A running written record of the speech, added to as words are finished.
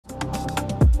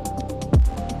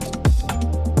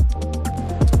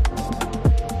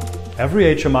Every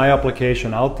HMI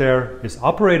application out there is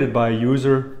operated by a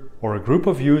user or a group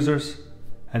of users,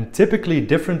 and typically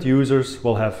different users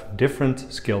will have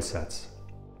different skill sets.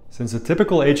 Since a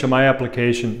typical HMI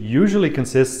application usually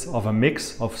consists of a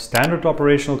mix of standard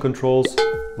operational controls,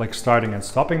 like starting and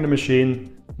stopping the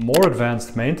machine, more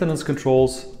advanced maintenance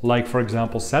controls, like for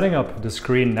example setting up the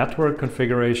screen network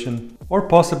configuration, or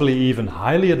possibly even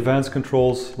highly advanced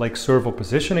controls like servo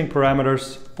positioning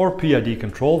parameters or PID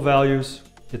control values,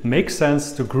 it makes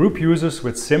sense to group users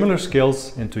with similar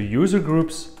skills into user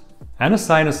groups and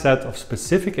assign a set of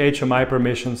specific HMI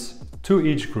permissions to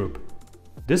each group.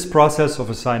 This process of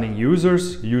assigning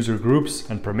users, user groups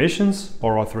and permissions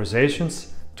or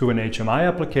authorizations to an HMI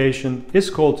application is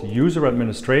called user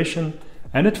administration,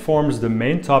 and it forms the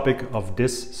main topic of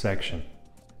this section.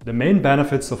 The main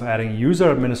benefits of adding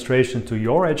user administration to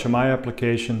your HMI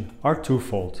application are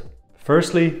twofold.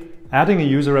 Firstly, adding a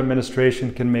user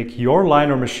administration can make your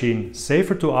line or machine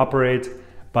safer to operate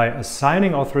by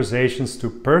assigning authorizations to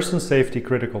person safety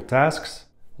critical tasks,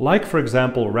 like for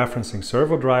example referencing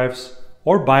servo drives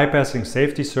or bypassing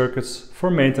safety circuits for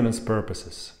maintenance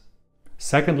purposes.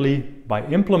 Secondly, by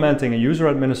implementing a user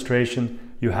administration,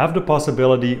 you have the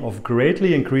possibility of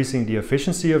greatly increasing the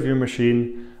efficiency of your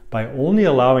machine by only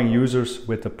allowing users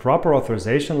with the proper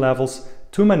authorization levels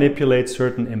to manipulate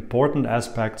certain important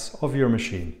aspects of your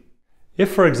machine.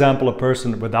 If, for example, a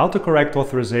person without the correct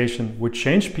authorization would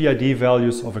change PID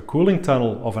values of a cooling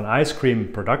tunnel of an ice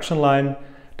cream production line,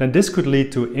 then this could lead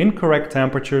to incorrect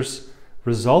temperatures,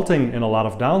 resulting in a lot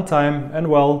of downtime and,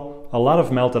 well, a lot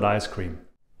of melted ice cream.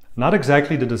 Not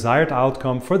exactly the desired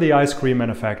outcome for the ice cream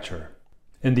manufacturer.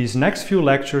 In these next few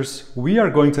lectures, we are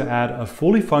going to add a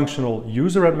fully functional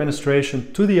user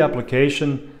administration to the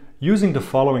application using the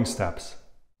following steps.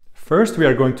 First, we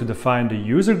are going to define the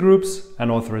user groups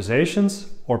and authorizations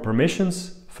or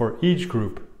permissions for each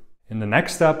group. In the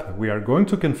next step, we are going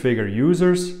to configure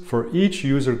users for each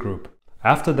user group.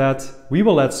 After that, we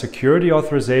will add security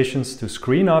authorizations to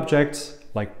screen objects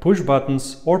like push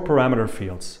buttons or parameter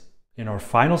fields. In our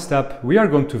final step, we are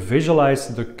going to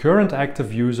visualize the current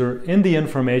active user in the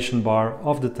information bar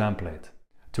of the template.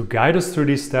 To guide us through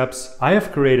these steps, I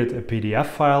have created a PDF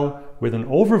file with an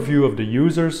overview of the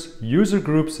users, user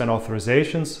groups and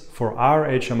authorizations for our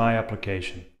HMI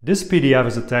application. This PDF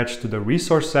is attached to the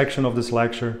resource section of this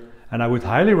lecture, and I would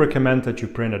highly recommend that you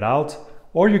print it out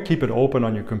or you keep it open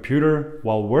on your computer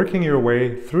while working your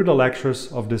way through the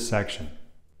lectures of this section.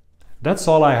 That's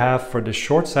all I have for this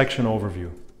short section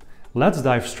overview. Let's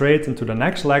dive straight into the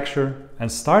next lecture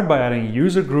and start by adding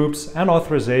user groups and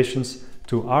authorizations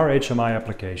to our HMI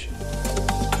application.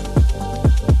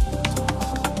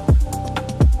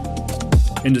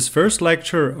 In this first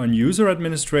lecture on user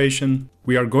administration,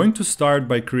 we are going to start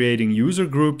by creating user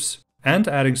groups and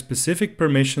adding specific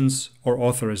permissions or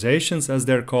authorizations, as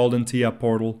they're called in TIA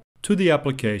Portal, to the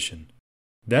application.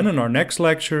 Then in our next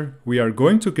lecture, we are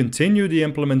going to continue the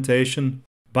implementation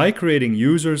by creating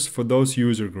users for those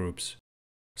user groups.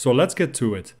 So let's get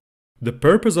to it. The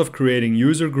purpose of creating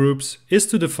user groups is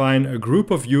to define a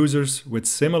group of users with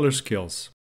similar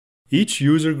skills. Each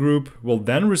user group will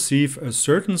then receive a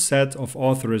certain set of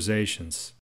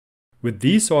authorizations. With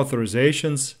these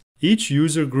authorizations, each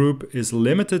user group is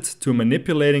limited to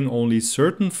manipulating only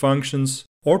certain functions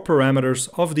or parameters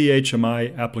of the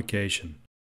HMI application.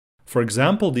 For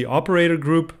example, the operator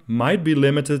group might be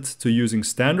limited to using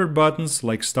standard buttons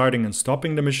like starting and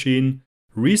stopping the machine,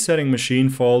 resetting machine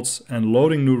faults, and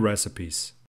loading new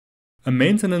recipes. A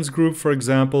maintenance group, for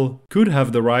example, could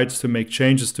have the rights to make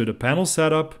changes to the panel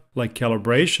setup, like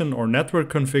calibration or network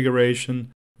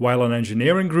configuration, while an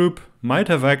engineering group might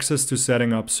have access to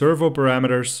setting up servo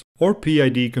parameters or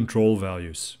PID control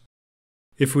values.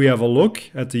 If we have a look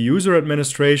at the user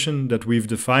administration that we've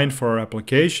defined for our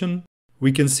application,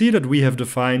 we can see that we have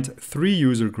defined 3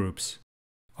 user groups: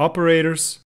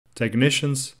 operators,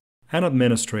 technicians, and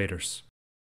administrators.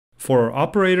 For our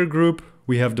operator group,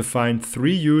 we have defined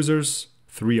 3 users,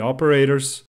 3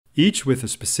 operators, each with a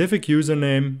specific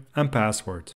username and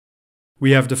password.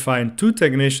 We have defined 2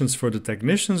 technicians for the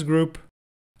technicians group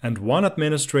and 1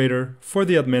 administrator for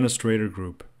the administrator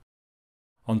group.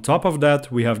 On top of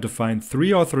that, we have defined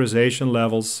 3 authorization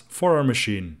levels for our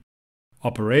machine: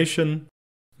 operation,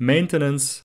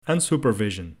 maintenance, and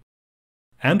supervision.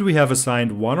 And we have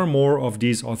assigned 1 or more of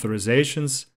these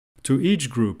authorizations to each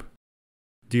group.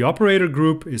 The operator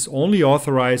group is only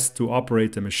authorized to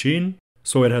operate the machine,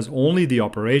 so it has only the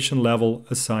operation level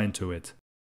assigned to it.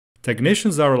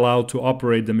 Technicians are allowed to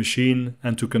operate the machine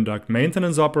and to conduct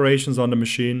maintenance operations on the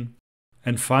machine.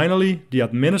 And finally, the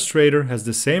administrator has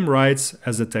the same rights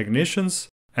as the technicians,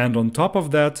 and on top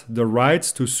of that, the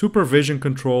rights to supervision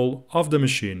control of the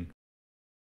machine.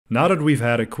 Now that we've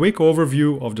had a quick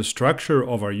overview of the structure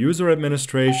of our user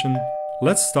administration,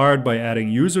 let's start by adding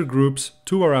user groups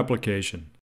to our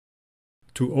application.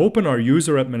 To open our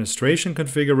user administration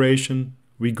configuration,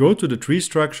 we go to the tree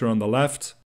structure on the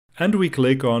left and we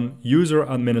click on User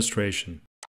Administration.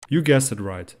 You guessed it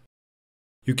right.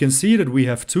 You can see that we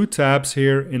have two tabs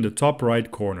here in the top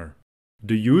right corner,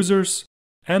 the users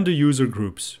and the user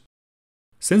groups.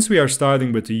 Since we are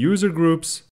starting with the user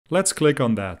groups, let's click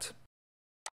on that.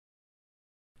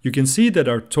 You can see that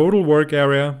our total work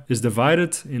area is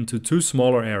divided into two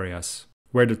smaller areas,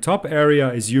 where the top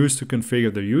area is used to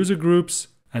configure the user groups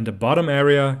and the bottom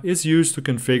area is used to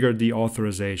configure the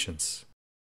authorizations.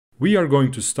 We are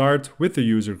going to start with the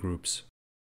user groups.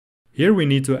 Here we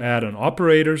need to add an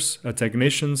operators, a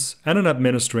technicians, and an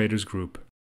administrators group.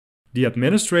 The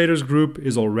administrators group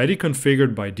is already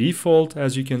configured by default,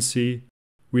 as you can see.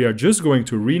 We are just going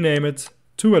to rename it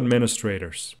to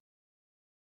administrators.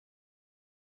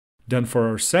 Then for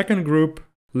our second group,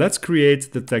 let's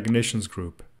create the technicians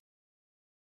group.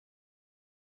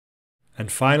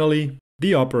 And finally,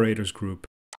 the operators group.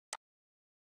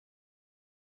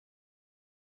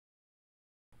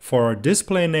 For our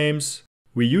display names,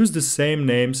 we use the same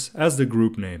names as the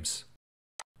group names.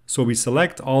 So we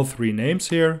select all three names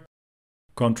here,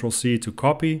 Ctrl+C to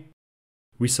copy,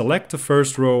 we select the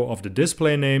first row of the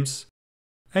display names,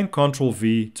 and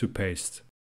Ctrl+V to paste.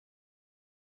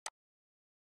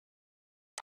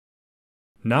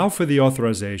 Now for the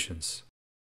authorizations.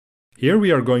 Here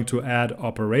we are going to add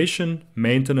operation,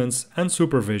 maintenance, and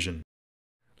supervision.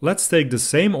 Let's take the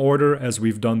same order as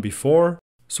we've done before,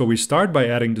 so we start by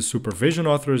adding the supervision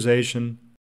authorization,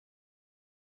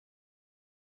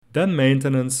 then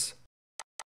maintenance,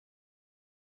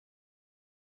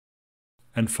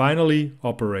 and finally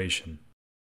operation.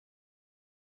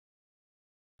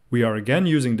 We are again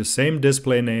using the same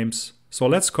display names, so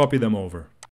let's copy them over.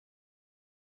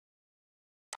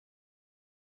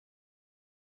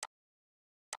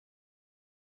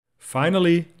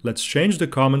 Finally, let's change the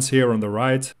comments here on the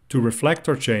right to reflect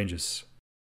our changes.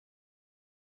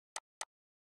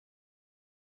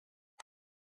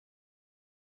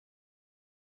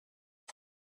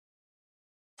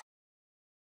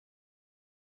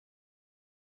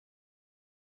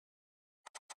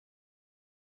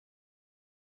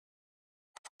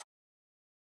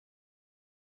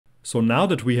 So now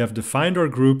that we have defined our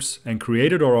groups and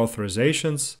created our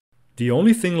authorizations, the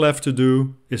only thing left to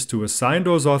do is to assign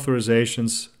those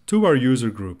authorizations to our user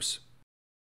groups.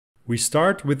 We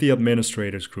start with the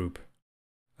administrators group.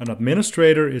 An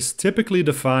administrator is typically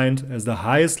defined as the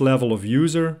highest level of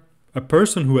user, a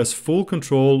person who has full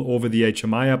control over the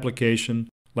HMI application,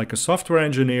 like a software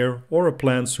engineer or a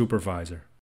plant supervisor.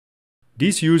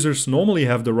 These users normally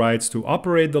have the rights to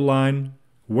operate the line,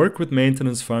 work with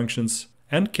maintenance functions,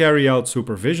 and carry out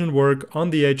supervision work on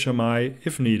the HMI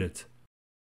if needed.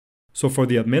 So for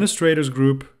the administrators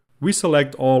group, we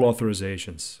select all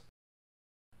authorizations.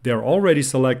 They are already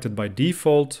selected by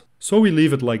default, so we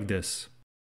leave it like this.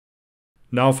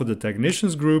 Now for the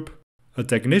technicians group, a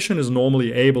technician is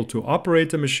normally able to operate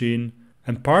the machine,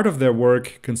 and part of their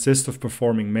work consists of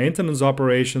performing maintenance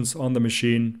operations on the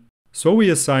machine, so we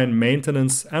assign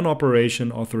maintenance and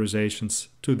operation authorizations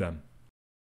to them.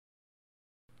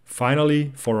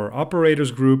 Finally, for our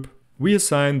operators group, we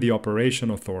assign the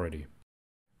operation authority.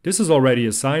 This is already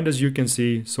assigned, as you can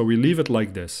see, so we leave it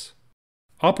like this.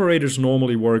 Operators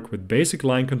normally work with basic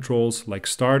line controls like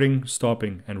starting,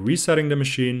 stopping, and resetting the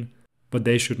machine, but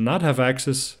they should not have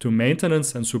access to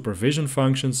maintenance and supervision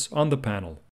functions on the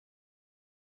panel.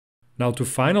 Now to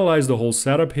finalize the whole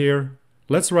setup here,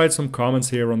 let's write some comments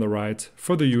here on the right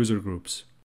for the user groups.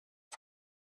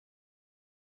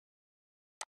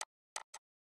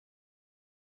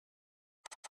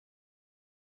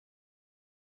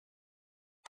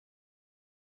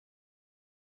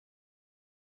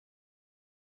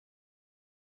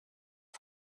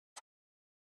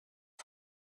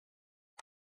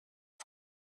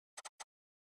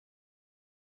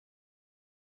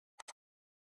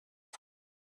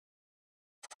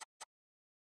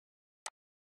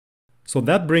 So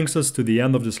that brings us to the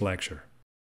end of this lecture.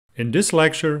 In this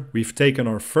lecture, we've taken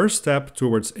our first step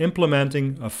towards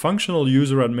implementing a functional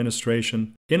user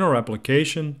administration in our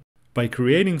application by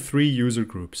creating 3 user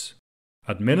groups: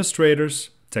 administrators,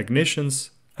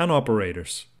 technicians, and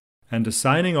operators, and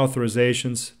assigning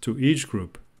authorizations to each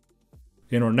group.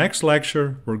 In our next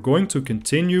lecture, we're going to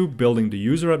continue building the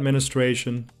user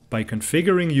administration by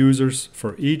configuring users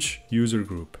for each user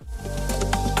group.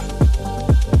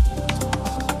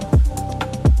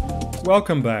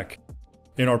 Welcome back.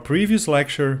 In our previous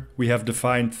lecture, we have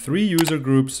defined 3 user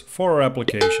groups for our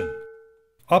application: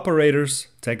 operators,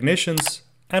 technicians,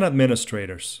 and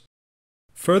administrators.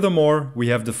 Furthermore, we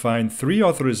have defined 3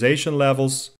 authorization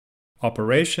levels: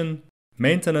 operation,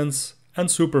 maintenance, and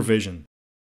supervision.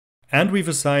 And we've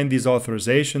assigned these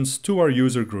authorizations to our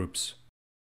user groups.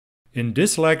 In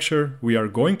this lecture, we are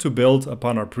going to build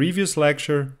upon our previous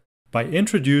lecture by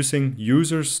introducing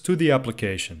users to the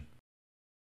application.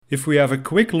 If we have a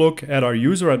quick look at our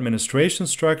user administration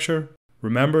structure,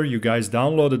 remember you guys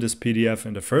downloaded this PDF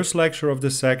in the first lecture of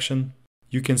this section,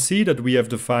 you can see that we have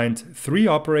defined 3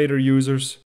 operator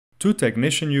users, 2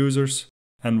 technician users,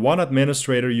 and 1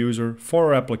 administrator user for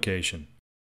our application.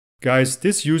 Guys,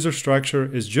 this user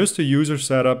structure is just a user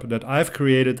setup that I've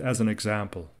created as an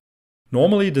example.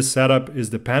 Normally, the setup is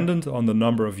dependent on the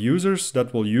number of users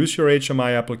that will use your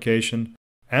HMI application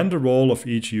and the role of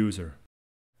each user.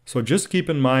 So just keep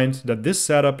in mind that this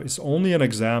setup is only an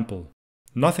example,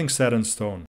 nothing set in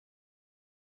stone.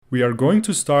 We are going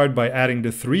to start by adding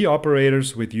the 3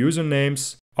 operators with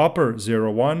usernames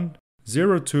oper01,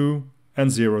 02,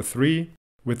 and 03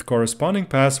 with corresponding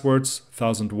passwords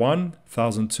 1001,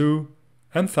 1002,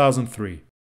 and 1003.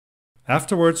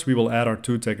 Afterwards, we will add our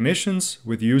 2 technicians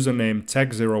with username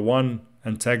tech01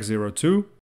 and tech02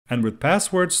 and with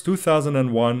passwords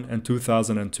 2001 and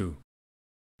 2002.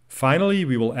 Finally,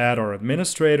 we will add our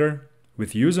administrator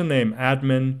with username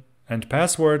admin and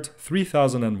password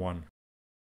 3001.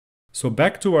 So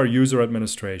back to our user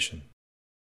administration.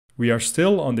 We are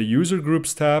still on the User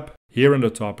Groups tab here in the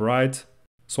top right,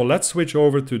 so let's switch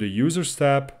over to the Users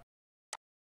tab.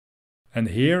 And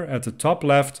here at the top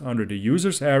left under the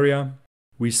Users area,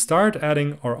 we start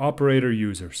adding our operator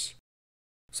users.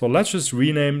 So let's just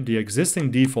rename the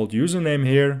existing default username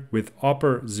here with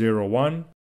oper01.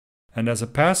 And as a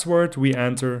password, we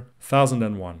enter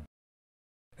 1001.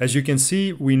 As you can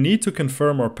see, we need to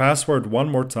confirm our password one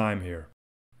more time here.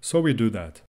 So we do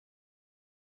that.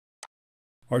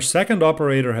 Our second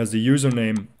operator has the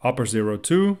username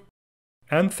oper02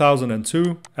 and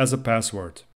 1002 as a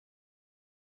password.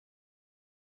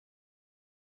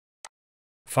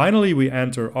 Finally, we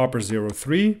enter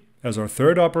oper03 as our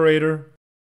third operator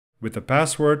with the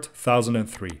password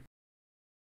 1003.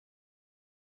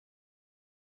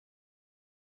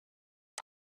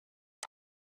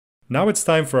 Now it's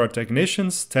time for our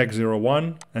technicians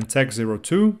tech01 and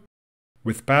tech02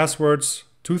 with passwords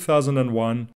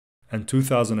 2001 and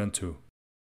 2002.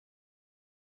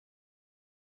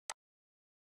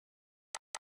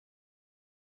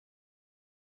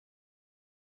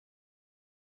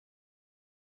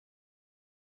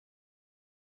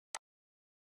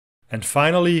 And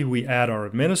finally, we add our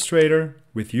administrator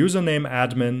with username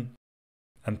admin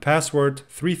and password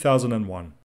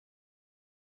 3001.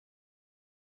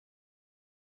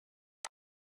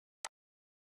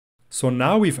 So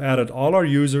now we've added all our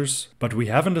users, but we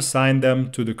haven't assigned them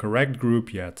to the correct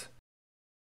group yet.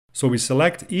 So we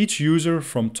select each user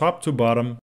from top to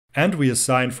bottom, and we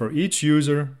assign for each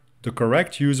user the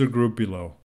correct user group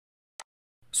below.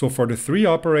 So for the 3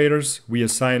 operators, we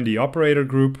assign the operator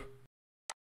group,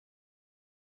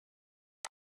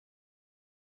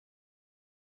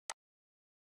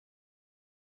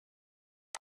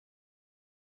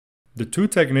 the 2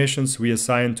 technicians we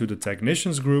assign to the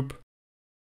technicians group,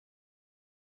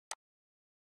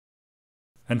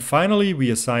 and finally,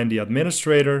 we assign the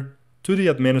administrator to the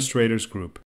administrators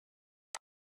group.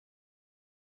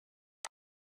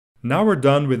 Now we're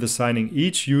done with assigning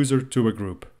each user to a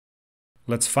group.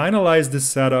 Let's finalize this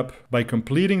setup by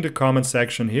completing the comment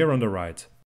section here on the right.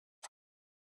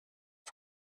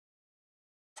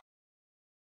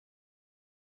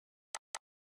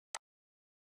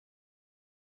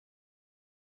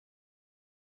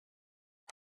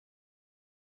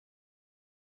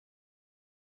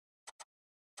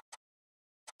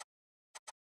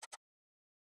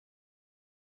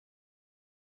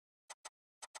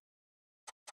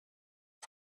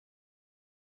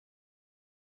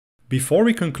 Before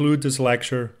we conclude this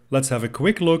lecture, let's have a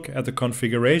quick look at the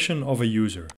configuration of a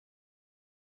user.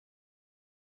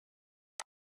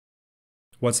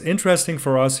 What's interesting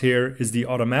for us here is the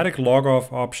automatic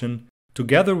log-off option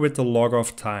together with the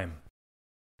log-off time.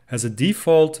 As a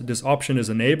default, this option is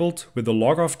enabled with a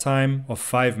log-off time of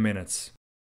 5 minutes.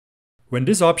 When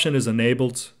this option is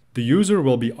enabled, the user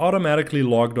will be automatically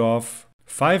logged off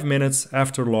 5 minutes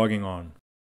after logging on.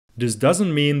 This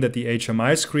doesn't mean that the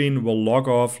HMI screen will log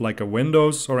off like a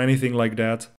Windows or anything like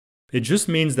that. It just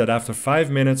means that after 5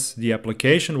 minutes, the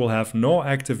application will have no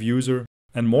active user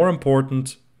and, more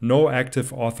important, no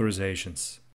active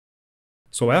authorizations.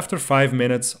 So after 5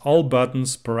 minutes, all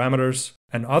buttons, parameters,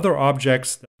 and other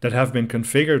objects that have been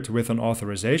configured with an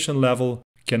authorization level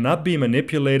cannot be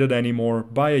manipulated anymore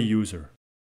by a user.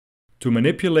 To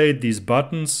manipulate these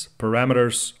buttons,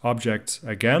 parameters, objects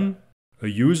again, a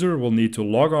user will need to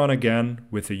log on again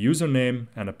with a username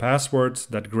and a password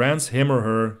that grants him or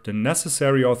her the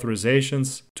necessary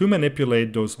authorizations to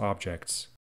manipulate those objects.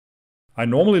 I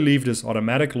normally leave this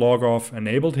automatic log off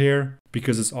enabled here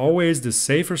because it's always the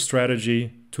safer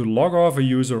strategy to log off a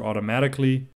user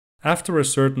automatically after a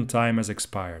certain time has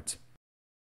expired.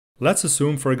 Let's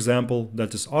assume, for example,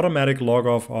 that this automatic log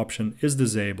off option is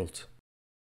disabled.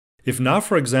 If now,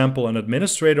 for example, an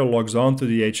administrator logs on to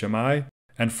the HMI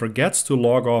and forgets to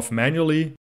log off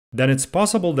manually, then it's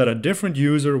possible that a different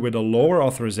user with a lower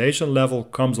authorization level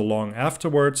comes along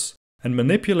afterwards and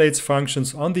manipulates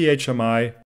functions on the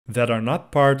HMI that are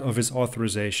not part of his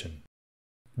authorization.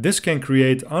 This can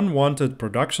create unwanted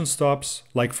production stops,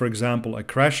 like for example a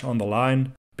crash on the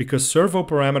line, because servo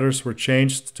parameters were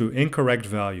changed to incorrect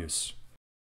values.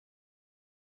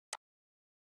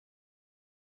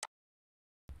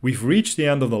 We've reached the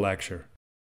end of the lecture.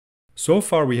 So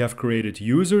far we have created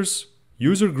users,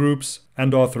 user groups,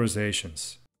 and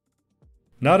authorizations.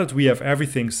 Now that we have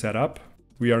everything set up,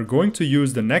 we are going to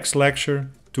use the next lecture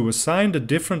to assign the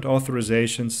different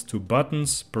authorizations to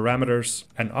buttons, parameters,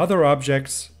 and other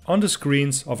objects on the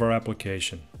screens of our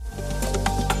application.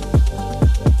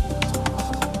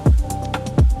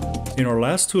 In our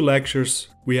last two lectures,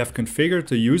 we have configured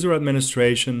the user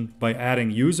administration by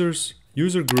adding users,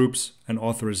 user groups, and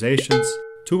authorizations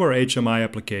to our HMI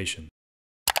application.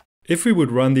 If we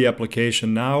would run the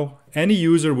application now, any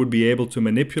user would be able to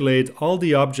manipulate all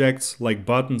the objects like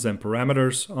buttons and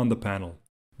parameters on the panel.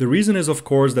 The reason is, of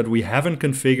course, that we haven't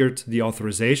configured the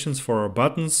authorizations for our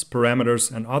buttons,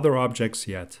 parameters, and other objects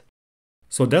yet.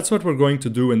 So that's what we're going to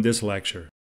do in this lecture.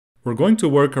 We're going to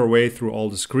work our way through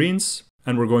all the screens,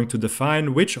 and we're going to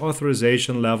define which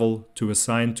authorization level to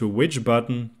assign to which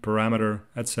button, parameter,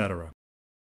 etc.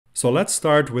 So let's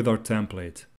start with our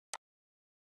template.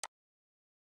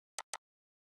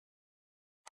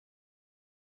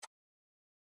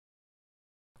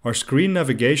 Our screen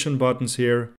navigation buttons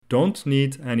here don't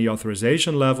need any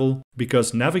authorization level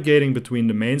because navigating between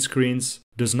the main screens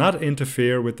does not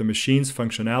interfere with the machine's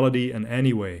functionality in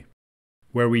any way.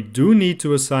 Where we do need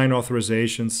to assign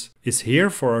authorizations is here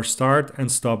for our start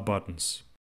and stop buttons.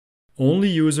 Only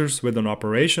users with an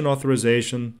operation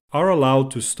authorization are allowed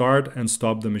to start and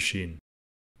stop the machine.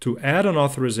 To add an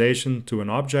authorization to an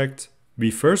object,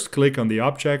 we first click on the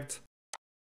object,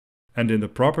 and in the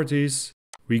properties,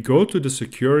 we go to the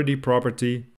security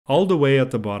property all the way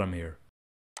at the bottom here.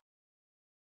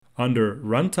 Under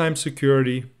Runtime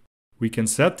Security, we can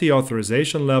set the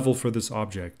authorization level for this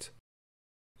object.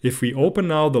 If we open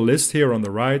now the list here on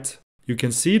the right, you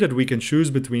can see that we can choose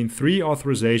between three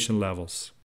authorization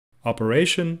levels: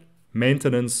 Operation,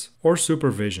 Maintenance, or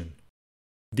Supervision.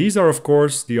 These are of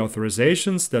course the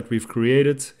authorizations that we've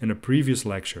created in a previous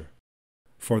lecture.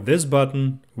 For this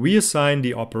button, we assign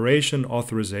the Operation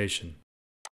authorization.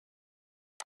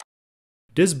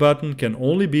 This button can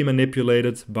only be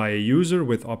manipulated by a user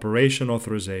with operation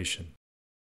authorization.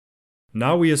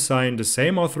 Now we assign the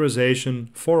same authorization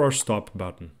for our stop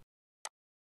button.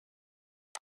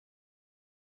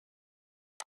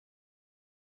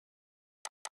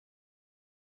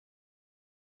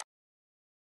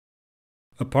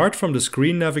 Apart from the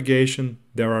screen navigation,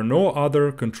 there are no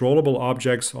other controllable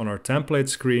objects on our template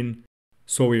screen,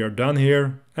 so we are done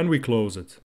here and we close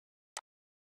it.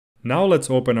 Now let's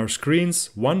open our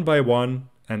screens one by one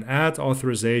and add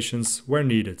authorizations where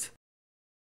needed.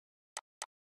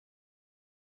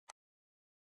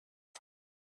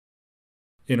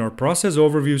 In our process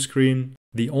overview screen,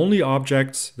 the only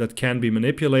objects that can be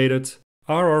manipulated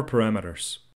are our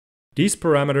parameters. These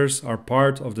parameters are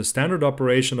part of the standard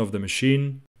operation of the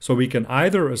machine, so we can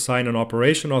either assign an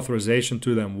operation authorization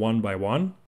to them one by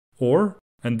one, or,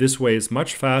 and this way is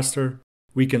much faster,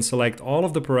 we can select all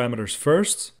of the parameters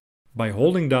first by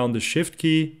holding down the Shift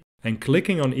key and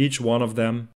clicking on each one of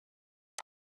them,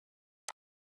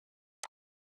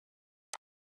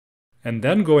 and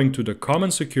then going to the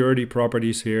common security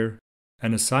properties here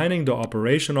and assigning the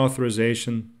operation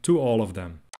authorization to all of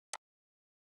them.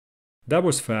 That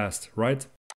was fast, right?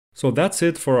 So that's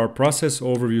it for our process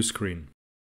overview screen.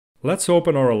 Let's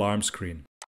open our alarm screen.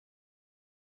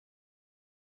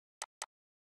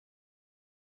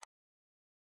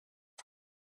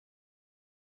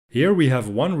 Here we have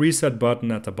one reset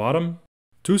button at the bottom,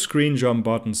 two screen jump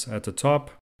buttons at the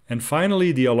top, and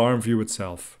finally the alarm view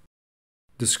itself.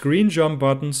 The screen jump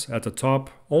buttons at the top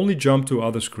only jump to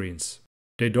other screens.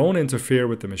 They don't interfere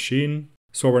with the machine,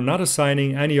 so we're not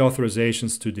assigning any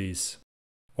authorizations to these.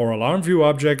 Our alarm view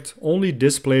object only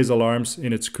displays alarms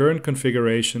in its current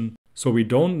configuration, so we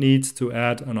don't need to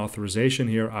add an authorization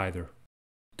here either.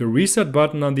 The reset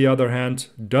button, on the other hand,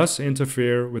 does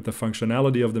interfere with the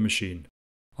functionality of the machine.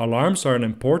 Alarms are an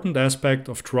important aspect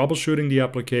of troubleshooting the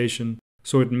application,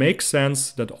 so it makes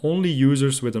sense that only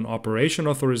users with an operation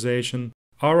authorization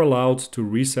are allowed to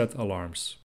reset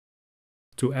alarms.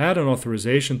 To add an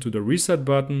authorization to the reset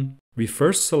button, we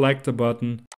first select the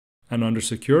button, and under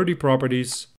Security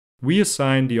Properties, we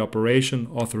assign the operation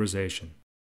authorization.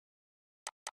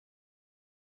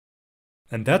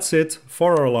 And that's it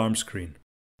for our alarm screen.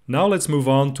 Now let's move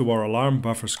on to our alarm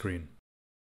buffer screen.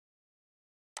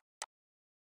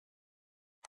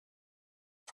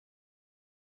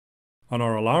 On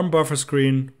our alarm buffer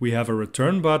screen, we have a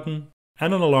return button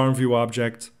and an alarm view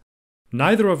object.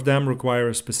 Neither of them require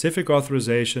a specific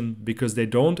authorization because they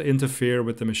don't interfere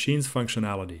with the machine's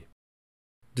functionality.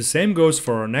 The same goes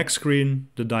for our next screen,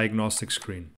 the diagnostic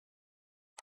screen.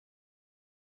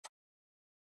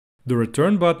 The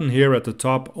return button here at the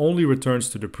top only returns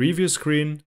to the previous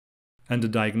screen, and the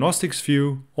diagnostics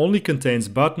view only contains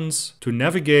buttons to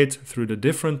navigate through the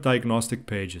different diagnostic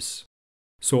pages.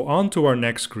 So on to our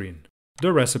next screen,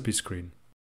 the recipe screen.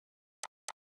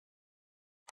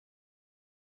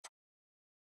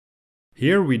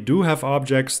 Here we do have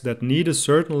objects that need a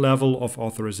certain level of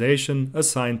authorization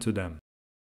assigned to them.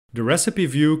 The recipe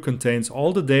view contains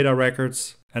all the data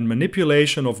records, and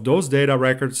manipulation of those data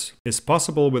records is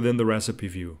possible within the recipe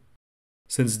view.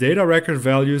 Since data record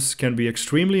values can be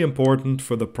extremely important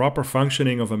for the proper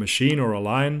functioning of a machine or a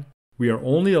line, we are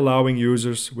only allowing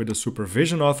users with a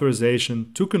supervision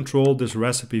authorization to control this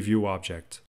recipe view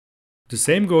object. The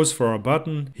same goes for our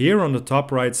button here on the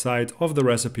top right side of the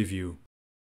recipe view.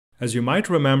 As you might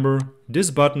remember,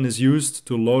 this button is used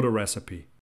to load a recipe.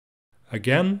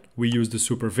 Again, we use the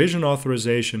supervision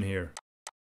authorization here.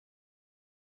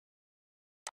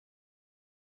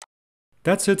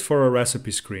 That's it for our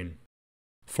recipe screen.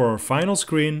 For our final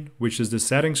screen, which is the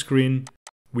settings screen,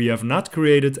 we have not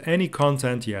created any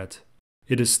content yet.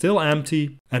 It is still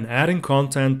empty, and adding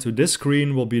content to this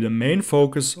screen will be the main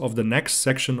focus of the next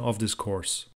section of this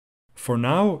course. For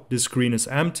now, this screen is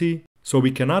empty, so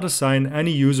we cannot assign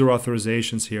any user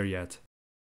authorizations here yet.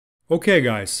 Okay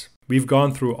guys, we've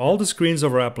gone through all the screens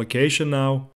of our application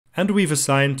now, and we've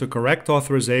assigned the correct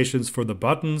authorizations for the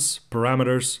buttons,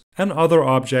 parameters, and other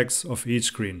objects of each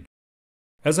screen.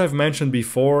 As I've mentioned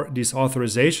before, these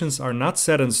authorizations are not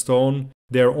set in stone,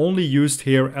 they are only used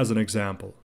here as an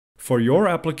example. For your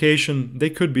application,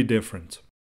 they could be different.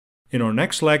 In our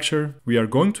next lecture, we are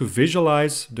going to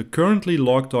visualize the currently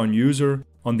logged on user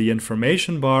on the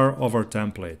information bar of our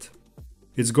template.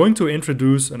 It's going to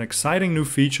introduce an exciting new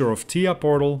feature of TIA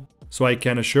Portal, so I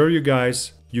can assure you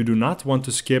guys, you do not want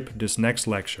to skip this next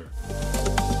lecture.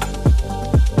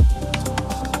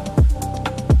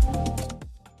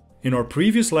 In our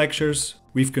previous lectures,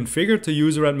 we've configured the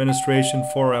user administration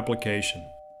for our application.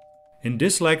 In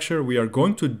this lecture, we are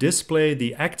going to display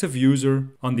the active user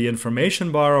on the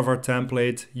information bar of our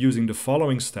template using the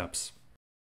following steps.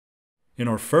 In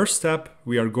our first step,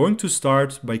 we are going to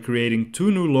start by creating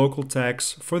two new local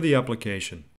tags for the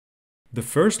application. The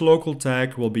first local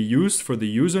tag will be used for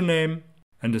the username,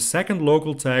 and the second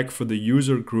local tag for the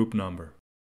user group number.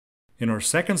 In our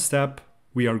second step,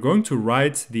 we are going to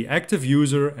write the active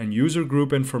user and user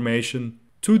group information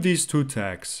to these two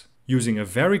tags, using a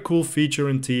very cool feature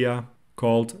in TIA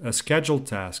called a scheduled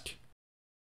task.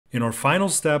 In our final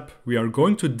step, we are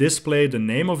going to display the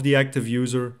name of the active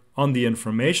user on the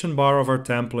information bar of our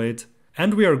template,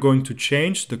 and we are going to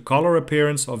change the color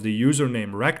appearance of the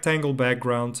username rectangle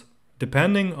background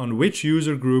depending on which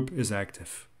user group is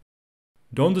active.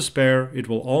 Don't despair, it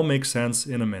will all make sense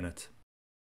in a minute.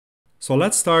 So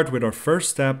let's start with our first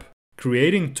step,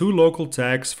 creating two local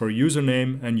tags for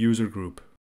username and user group.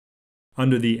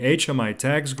 Under the HMI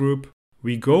tags group,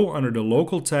 we go under the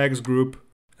local tags group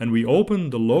and we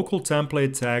open the local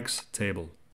template tags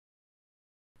table.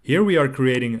 Here we are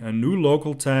creating a new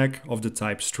local tag of the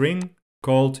type string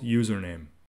called username.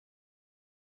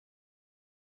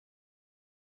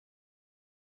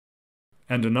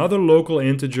 And another local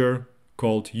integer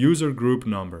called user group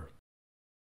number.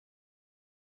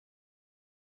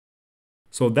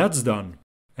 So that's done,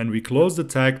 and we close the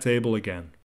tag table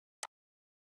again.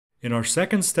 In our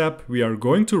second step, we are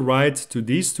going to write to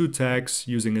these two tags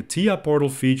using a TIA Portal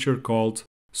feature called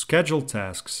Schedule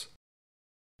Tasks.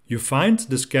 You find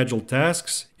the scheduled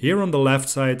tasks here on the left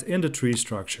side in the tree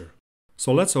structure.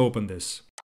 So let's open this.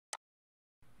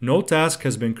 No task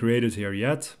has been created here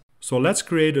yet, so let's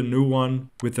create a new one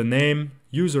with the name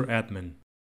user admin.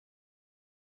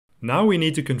 Now we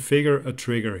need to configure a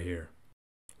trigger here.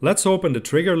 Let's open the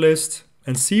trigger list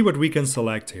and see what we can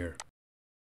select here.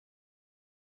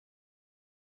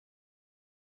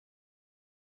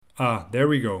 Ah, there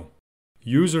we go.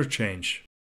 User change.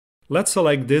 Let's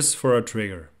select this for our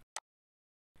trigger.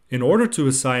 In order to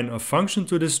assign a function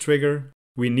to this trigger,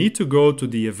 we need to go to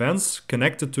the events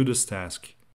connected to this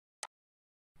task.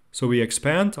 So we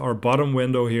expand our bottom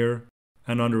window here,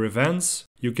 and under events,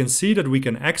 you can see that we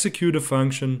can execute a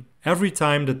function every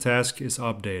time the task is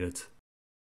updated.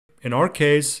 In our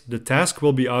case, the task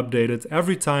will be updated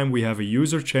every time we have a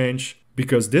user change,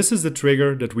 because this is the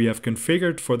trigger that we have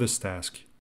configured for this task.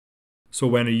 So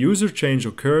when a user change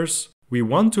occurs, we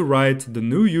want to write the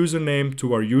new username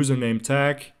to our username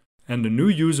tag and the new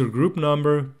user group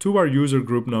number to our user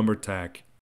group number tag.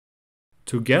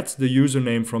 To get the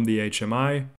username from the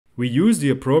HMI, we use the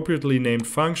appropriately named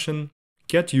function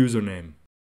getUsername.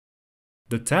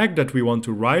 The tag that we want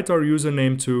to write our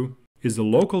username to is the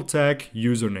local tag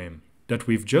username that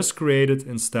we've just created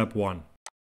in step 1.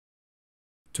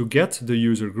 To get the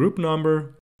user group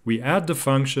number, we add the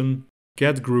function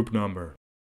getGroupNumber.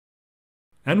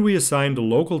 And we assign the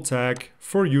local tag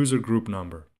for user group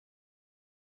number.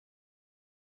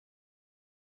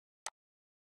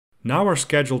 Now our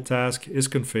scheduled task is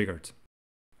configured.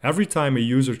 Every time a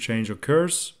user change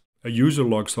occurs, a user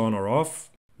logs on or off,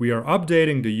 we are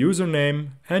updating the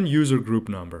username and user group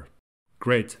number.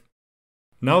 Great.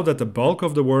 Now that the bulk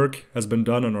of the work has been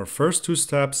done in our first 2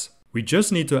 steps, we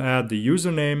just need to add the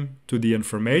username to the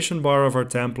information bar of our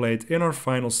template in our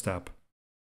final step.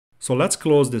 So let's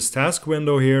close this task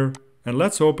window here and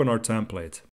let's open our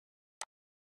template.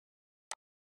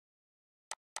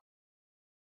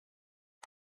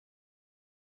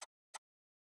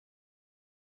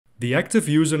 The active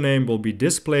username will be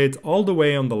displayed all the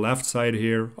way on the left side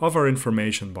here of our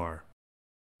information bar.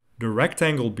 The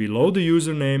rectangle below the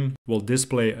username will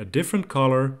display a different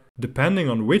color depending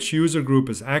on which user group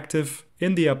is active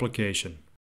in the application.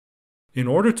 In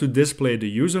order to display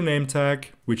the username tag,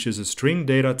 which is a string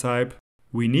data type,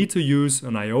 we need to use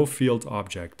an I/O field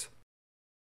object.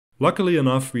 Luckily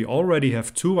enough, we already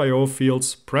have 2 I/O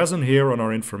fields present here on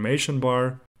our information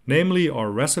bar, namely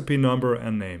our recipe number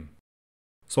and name.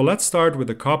 So let's start with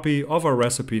a copy of our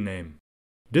recipe name.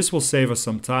 This will save us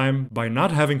some time by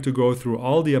not having to go through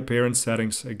all the appearance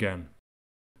settings again.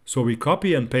 So we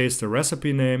copy and paste the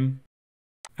recipe name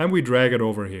and we drag it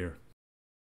over here.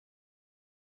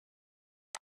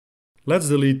 Let's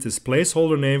delete this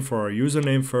placeholder name for our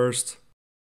username first.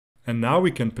 And now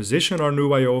we can position our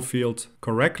new I/O field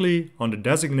correctly on the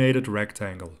designated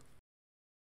rectangle.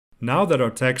 Now that our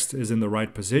text is in the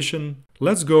right position,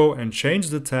 let's go and change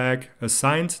the tag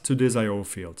assigned to this I/O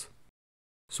field.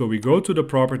 So we go to the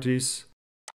properties,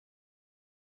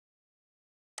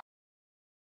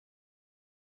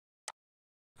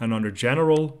 and under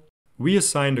General, we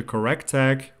assign the correct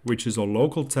tag, which is our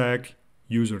local tag,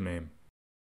 username.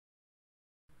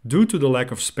 Due to the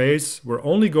lack of space, we're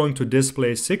only going to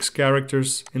display 6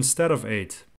 characters instead of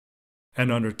 8.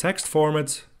 And under text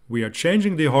format, we are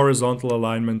changing the horizontal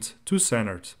alignment to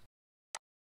centered.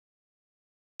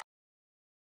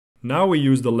 Now we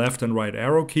use the left and right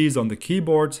arrow keys on the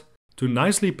keyboard to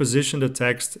nicely position the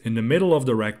text in the middle of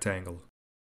the rectangle.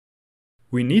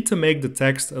 We need to make the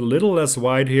text a little less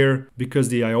wide here because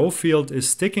the I/O field is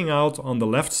sticking out on the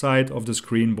left side of the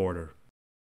screen border.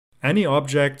 Any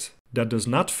object that does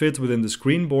not fit within the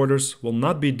screen borders will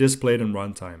not be displayed in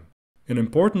runtime. An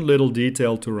important little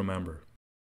detail to remember.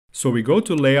 So we go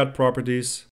to Layout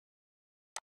Properties,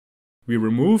 we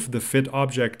remove the Fit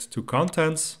object to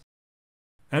Contents,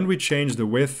 and we change the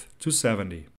width to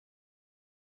 70.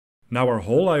 Now our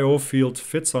whole I/O field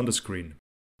fits on the screen.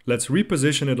 Let's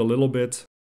reposition it a little bit.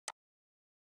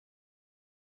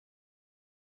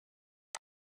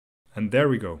 And there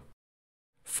we go.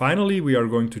 Finally, we are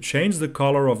going to change the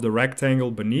color of the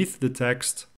rectangle beneath the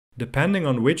text, depending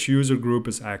on which user group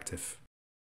is active.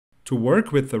 To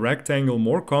work with the rectangle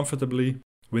more comfortably,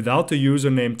 without the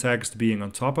username text being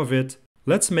on top of it,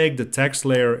 let's make the text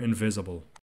layer invisible.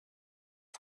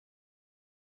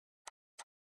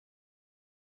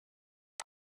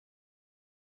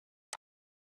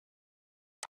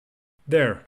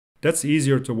 There, that's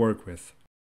easier to work with.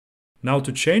 Now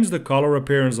to change the color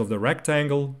appearance of the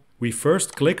rectangle, we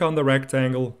first click on the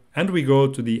rectangle and we go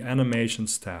to the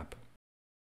Animations tab.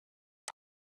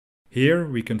 Here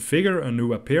we configure a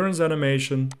new appearance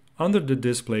animation under the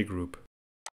display group.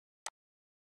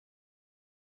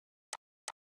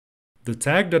 The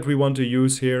tag that we want to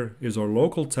use here is our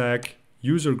local tag,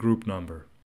 user group number.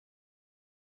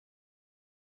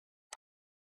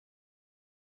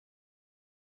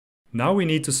 Now we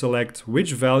need to select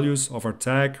which values of our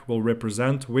tag will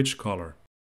represent which color.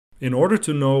 In order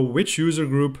to know which user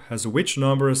group has which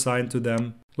number assigned to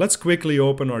them, let's quickly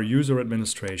open our user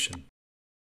administration.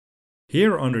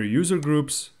 Here under user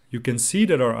groups, you can see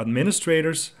that our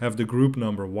administrators have the group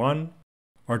number 1,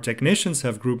 our technicians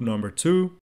have group number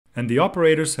 2, and the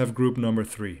operators have group number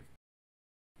 3.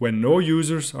 When no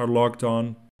users are logged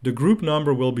on, the group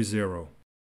number will be 0.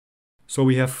 So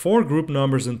we have 4 group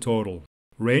numbers in total,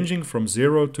 ranging from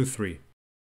 0 to 3.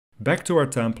 Back to our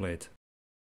template.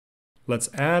 Let's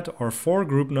add our 4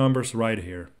 group numbers right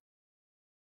here.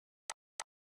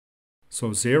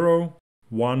 So 0,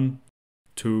 1,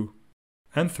 2,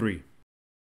 and 3.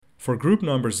 For group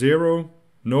number 0,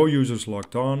 no users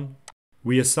logged on,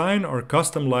 we assign our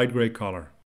custom light gray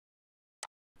color.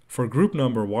 For group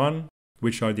number 1,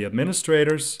 which are the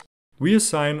administrators, we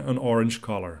assign an orange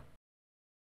color.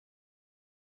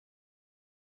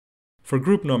 For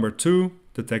group number 2,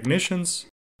 the technicians,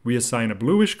 we assign a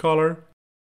bluish color.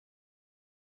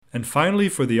 And finally,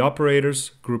 for the operators,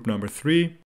 group number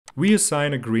 3, we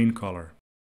assign a green color.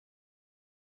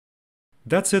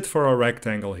 That's it for our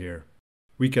rectangle here.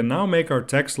 We can now make our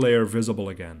text layer visible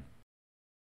again.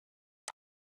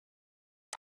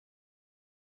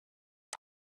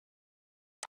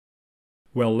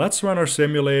 Well, let's run our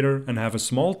simulator and have a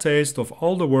small taste of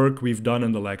all the work we've done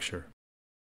in the lecture.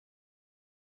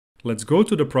 Let's go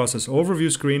to the process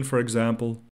overview screen, for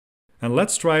example, and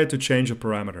let's try to change a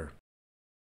parameter.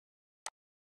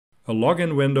 A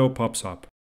login window pops up.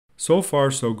 So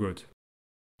far, so good.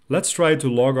 Let's try to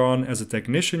log on as a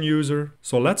technician user,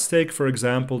 so let's take for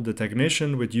example the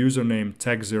technician with username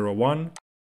tech01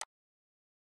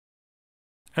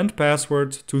 and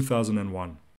password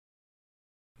 2001.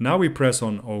 Now we press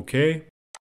on OK,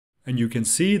 and you can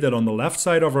see that on the left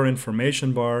side of our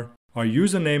information bar, our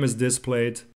username is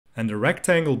displayed, and the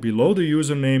rectangle below the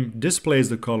username displays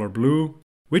the color blue,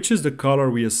 which is the color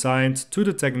we assigned to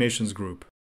the technicians group.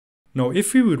 Now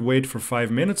if we would wait for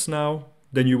 5 minutes now,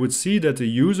 then you would see that the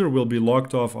user will be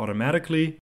logged off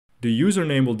automatically, the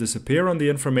username will disappear on the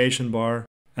information bar,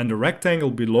 and the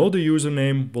rectangle below the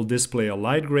username will display a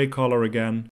light gray color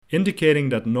again, indicating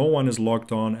that no one is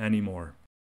logged on anymore.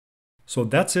 So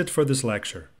that's it for this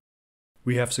lecture.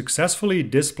 We have successfully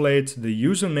displayed the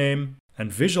username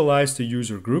and visualized the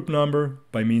user group number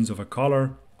by means of a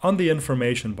color on the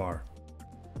information bar.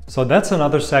 So that's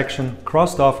another section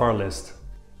crossed off our list.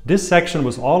 This section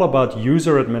was all about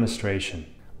user administration.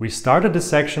 We started this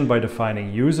section by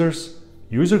defining users,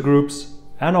 user groups,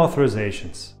 and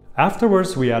authorizations.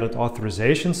 Afterwards, we added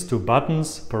authorizations to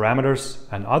buttons, parameters,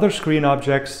 and other screen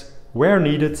objects where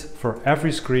needed for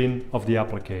every screen of the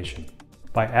application.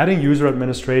 By adding user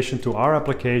administration to our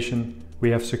application, we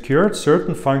have secured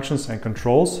certain functions and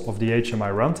controls of the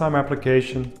HMI runtime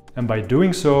application, and by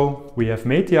doing so, we have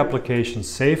made the application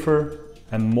safer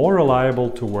and more reliable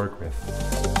to work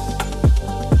with.